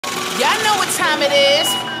Y'all know what time it is.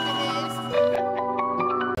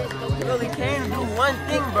 We only came to do one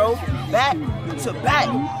thing, bro. Back to back.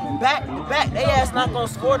 Back to back. They ass not gonna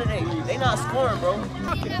score today. They not scoring, bro.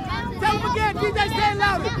 Tell them again, DJ, say it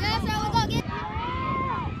louder.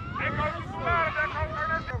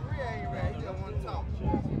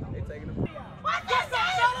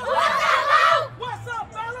 What's up,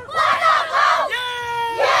 fellas? What's up, bro? Yeah!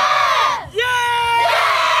 Yeah! Yeah!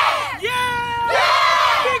 Yeah! Yeah!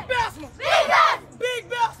 Big BESSEMER! Big BESSEMER! Big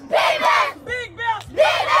BESSEMER! Big BESSEMER! Big BESSEMER! Big BESSEMER!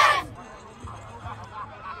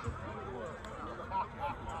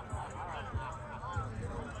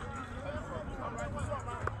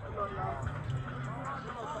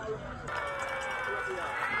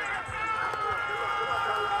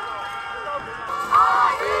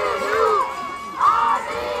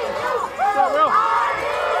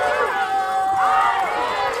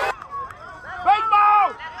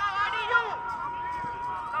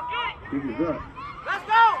 Figures up. Let's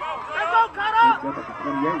go! Let's go, cut up! Up at the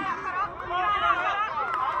 28.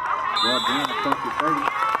 Ball down across the 30.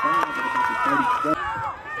 Down about the 37.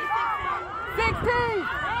 16!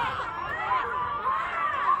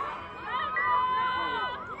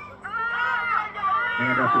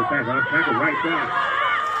 Hand off to the back. Off tackle, right side.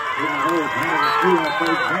 In the hole. Hand and two on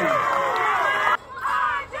first down.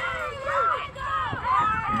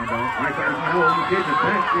 Hand off. Right side of the hole. You hit the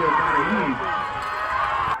backfield by the end.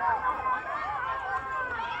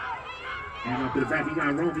 Hand off to the back. He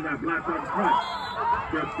got room. He got blocked on the front.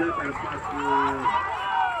 Stepped up at a spot for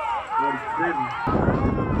 47.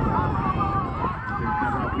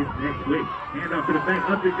 His next quick. Hand off to the back.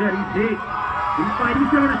 Up the gut. He's hit. He's fighting.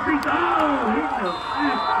 He's on the street. Oh, hit the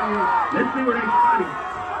backfield. Let's see where they spot him.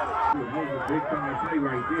 That was a big time play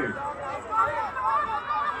right there.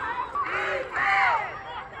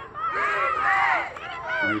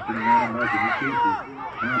 Right to the man up and he keeps it.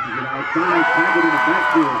 Bounces it outside. Tackled in the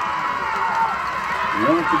backfield.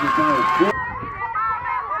 Lost in the ball.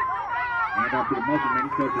 Hand off to the muscle man. He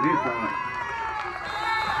cuts it inside.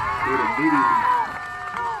 Hit immediately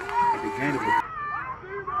at the canopy.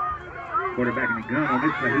 Quarterback in the gun on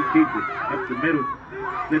this play. He keeps it up the middle.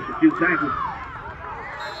 Slips a few tackles.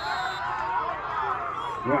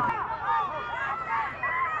 Walker.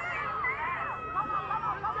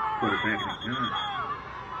 Quarterback in the gun.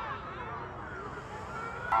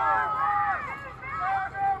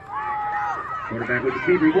 Quarterback with the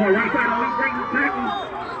keeper. Going right side. Oh, he brings the tackle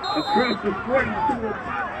across the 40 to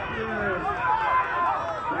about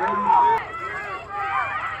 30.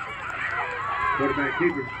 Quarterback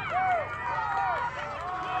keeper.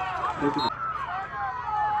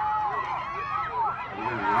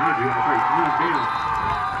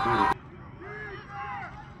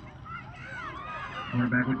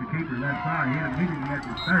 Quarterback with the keeper, left side, hit immediately at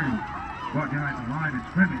the 30. Brought down at the line of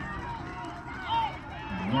scrimmage.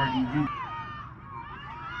 RDU.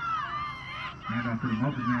 Hand off to the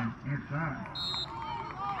motion man inside.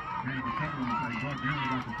 Hand the tackle on the play, brought down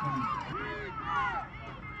about the 20.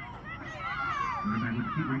 Quarterback with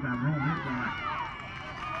the keeper, he got room inside.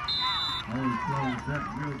 Oh, he closed up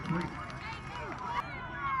real quick.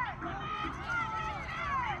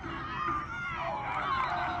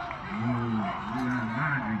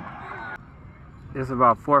 It's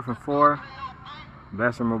about 4th and 4.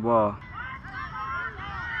 BESSEMER ball.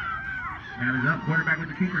 Hand is up, quarterback with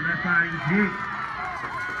the keeper, left side, he's hit.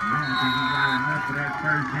 I don't think he got enough for that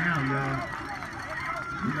first down, y'all.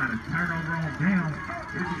 We got a turnover on down.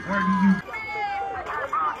 This is RDU.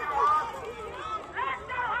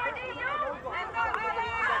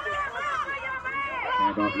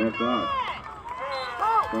 Hand off left side.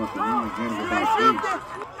 Across the line, handle about 3.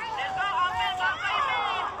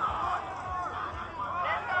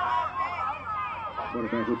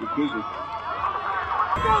 Quarterback with the keeper.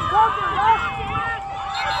 Still talking, Russ.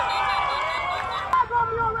 I'm gonna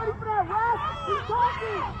be all ready for that, Russ. He's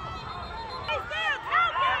talking. He's still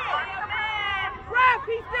talking. Rap,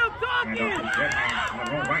 he's still talking. On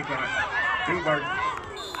the right side. T-Bird.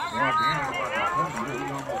 Walk the hand about the corner. He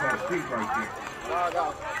almost had a streak right there.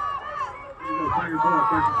 You go play your ball,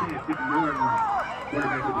 1st and 10, 50-yard line.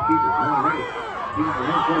 Quarterback with the keeper. Going right. He's the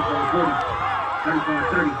 1 on 40.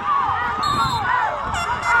 35-30.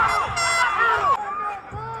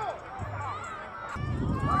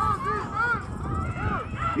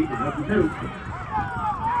 Keeper up the middle.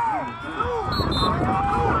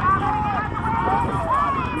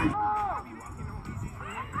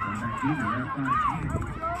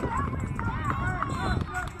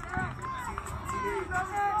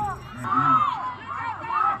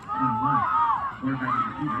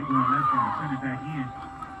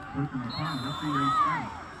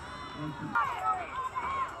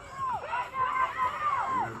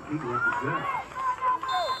 keeper up the gut.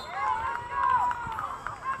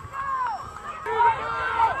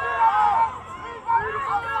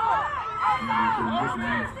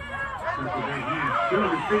 Still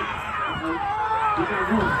on his feet. We got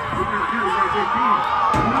room. We got carry right there, team.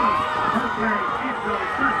 First flag, end zone,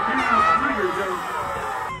 touchdown, Tigers, though.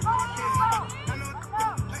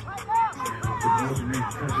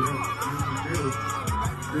 Touch it up.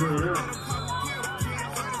 Fill it up.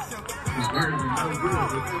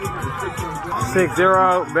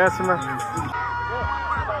 6-0, Bessemer.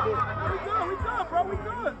 We good, bro. We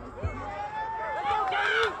good.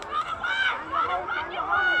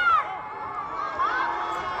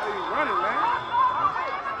 How you running, man?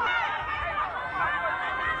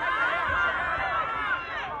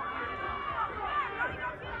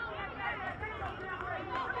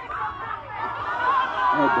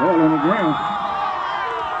 Oh, ball on the ground.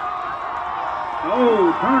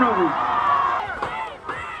 Oh, turnover.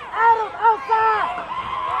 Adam, outside.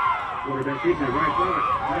 Quarterback keeping it right side.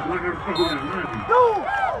 Right block out front. We got 90. Go.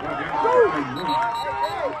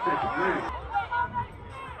 Set the flag.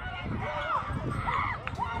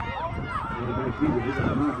 Quarterback keeping it. We got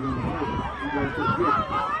 90 on the play. We got to get it.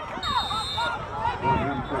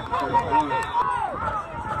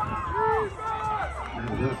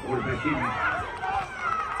 Quarterback keeping it.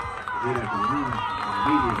 Get at the run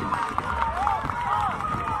immediately.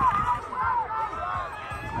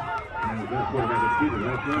 Now that quarterback is keeping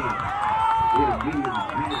left side. Get immediately.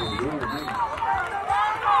 Hang on, yard, man.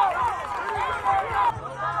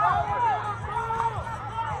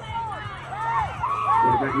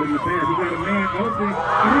 Quarterback looking to pass. He got a man open.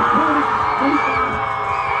 And he's caught it. 45.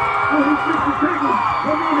 Oh, he fixed the tackle.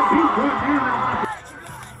 Come on, the beat brought down.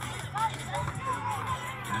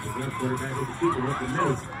 Now the quarterback is the keeper up the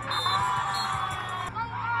middle.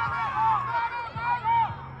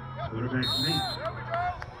 Quarterback sneak.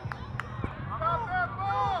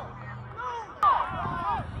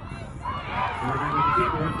 Quarterback with the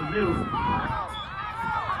keeper up the middle.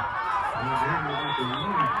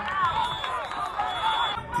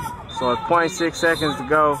 So it's 0.6 seconds to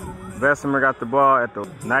go. Bessemer got the ball at the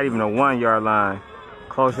not even a 1 yard line.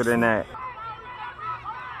 Closer than that.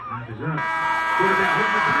 Quarterback hit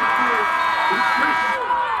the backfield. He's pressing.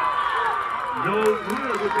 No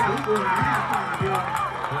good with that. We're going to halftime, y'all.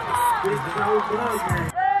 It's so close, man.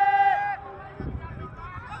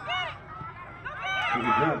 Here we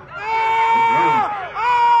go.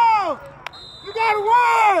 Oh! You got to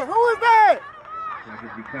run! Who is that? That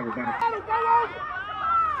gets recovered by the...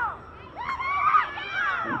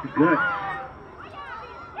 That's good.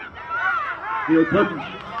 Still pushing.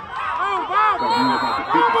 Oh,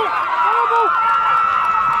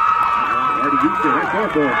 RDU still, that's our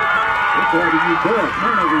ball. That's RDU ball.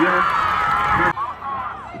 Turnover, y'all.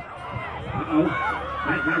 Uh-oh.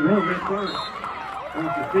 That wrong red side.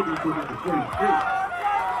 Off the 50 to about the 46.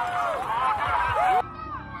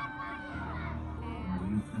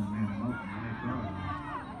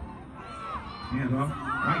 Hands off.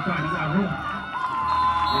 Right side, he got room.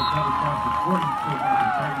 They cover across the 40 to about the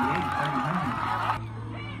 38, 39.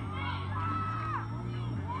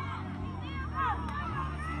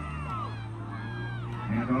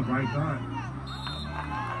 Hands off right side.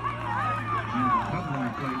 Hands off couple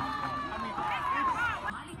line play.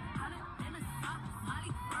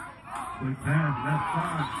 Quick pass, left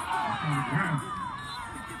side. That's on the ground.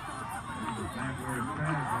 Backward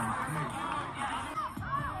pass on the six.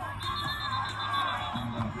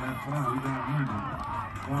 Hands off left side. We got 100.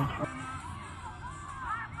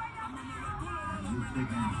 You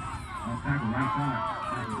sticking on tackle right side.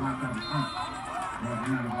 Tackle right out the front. Brought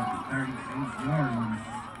down about the 38 yard line.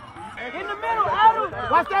 in the middle, Adam.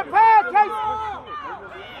 Watch that pass, Casey.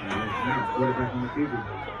 Now, quarterback on the keeper.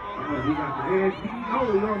 He got the edge. He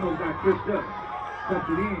almost got tripped up. Tucked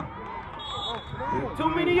it in. Too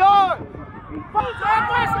many yards.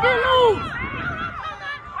 Let's get loose.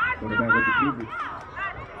 Quarterback with the keeper.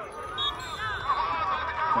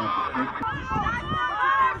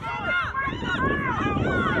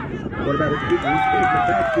 Quarterback with the keeper. He's in the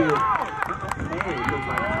backfield. Oh, it looks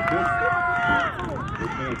like this.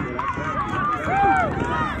 This man's good outside.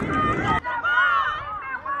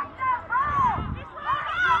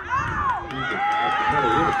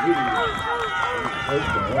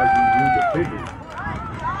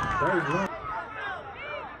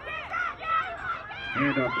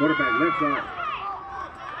 And quarterback left side.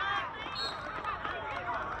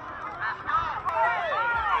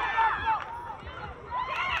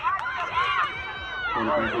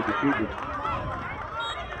 Quarterback with the keeper.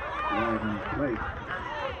 Live on the play.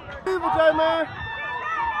 People, J-Man.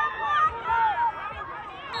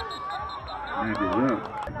 Matches up.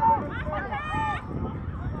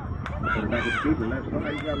 Put it back with the keeper. Left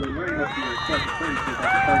side. You got a little rain up here. Second 36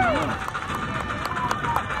 after 31.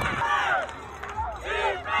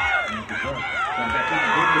 Matches up. Come back in.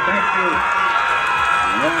 Get the backfield.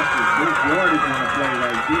 Losses. Big yardage on the play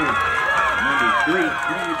right there. Number 3.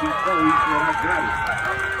 Junior before he said, I got it.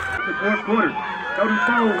 The fourth quarter. Throw them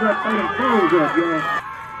foes up. Throw them foes up, y'all.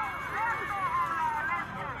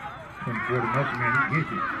 24 to motion, man. He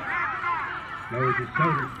gets it. Lowers his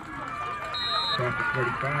shoulder. Starts at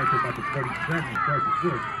 45 to about the 47. Starts to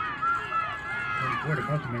switch. 24 to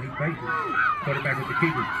motion, man. He faces. Quarterback with the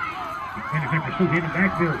keeper. He finishes in pursuit. Hit the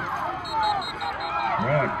backfield.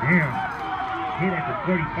 Oh, damn. Hit at the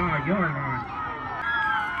 45-yard line.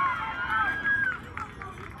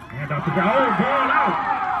 And off to the ball out.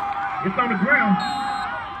 It's on the ground.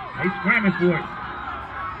 They scrambling for it.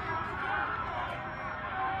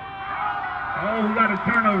 Oh, we got a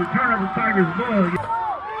turnover. Turnover, Tigers ball.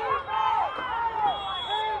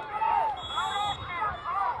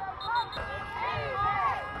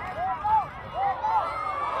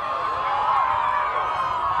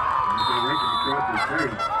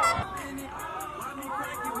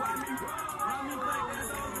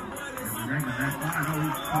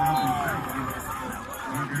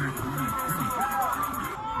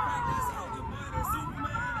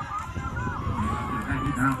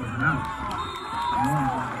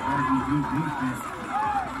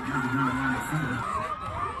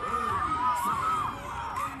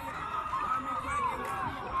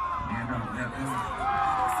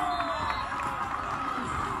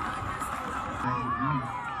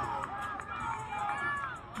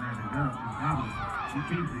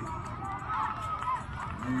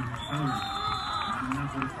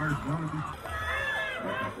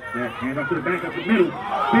 Hand up to the back, up the middle.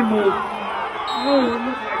 Spin move. Oh, it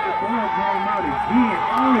looked like the ball going out again.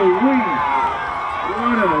 Oh, win.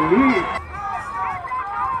 What a hit.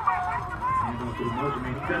 Hand off to the motion,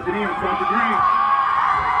 man. He cuts it in across the drain.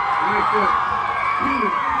 Right foot.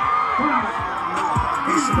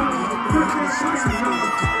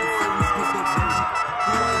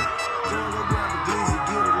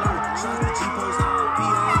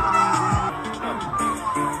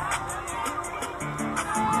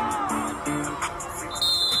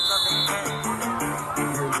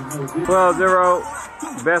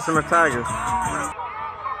 12-0, Bessemer Tigers.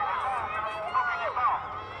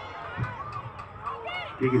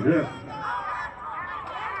 Dig is up.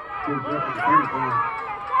 Goes up to the 35.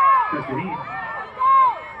 Cuts it in.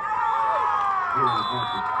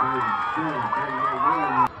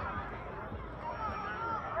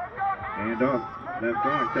 Hand off. Left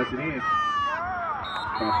arm. Cuts it in.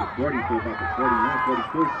 Across the 40 to about the 41,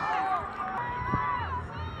 42.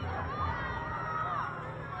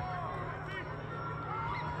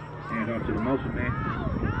 Hand off to the motion, man.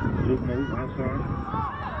 Zoom move, outside.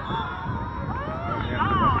 Down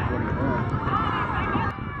to about the 41.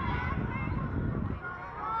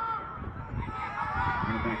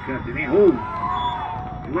 Hand back cuts it in. Oh!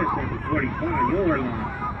 Blitz at the 45-yard line.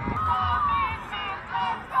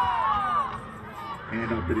 Hand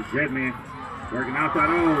off to the jet man. Working outside.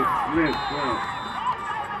 Oh, blitz.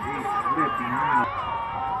 He slipped behind.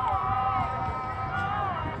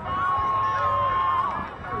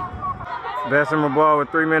 Bessemer ball with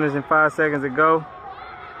 3 minutes and 5 seconds to go.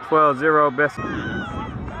 12-0 Bessemer.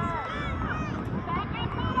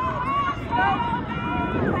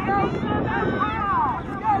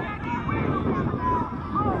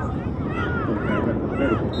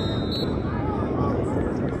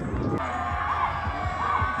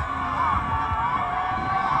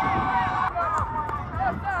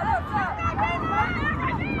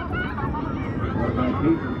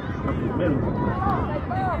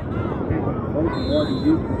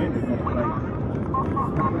 RDU defenders on the play.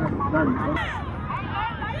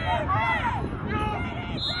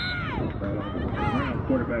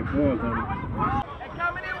 Quarterback balls on it. They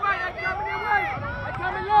coming in way, they coming in way. They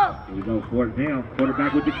coming up. Here we go, fourth down.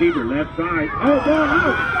 Quarterback with the keeper, left side. Oh, ball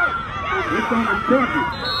out. It's on the target.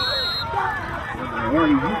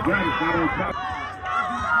 RDU got it, not on top.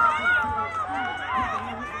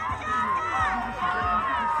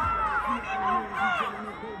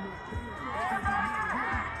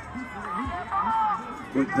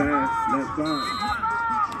 Quick pass, left side.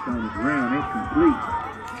 It's on the ground, it's complete.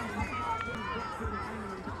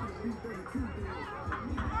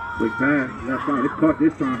 Quick pass, left side. It's caught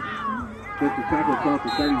this time. Puts the tackle across the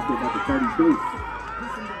 30 to about the 32.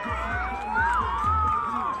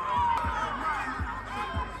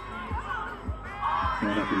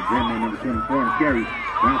 Hand up to the jet man, number 24 on the carry.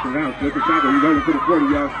 Bounce it out, flip the tackle. He's rolling for the 40,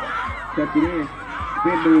 y'all. Tucks it in.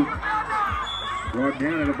 Spin move. Brought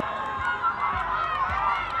down at about.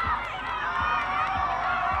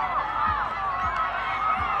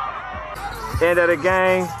 End of the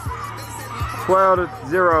game,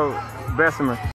 12-0, Bessemer.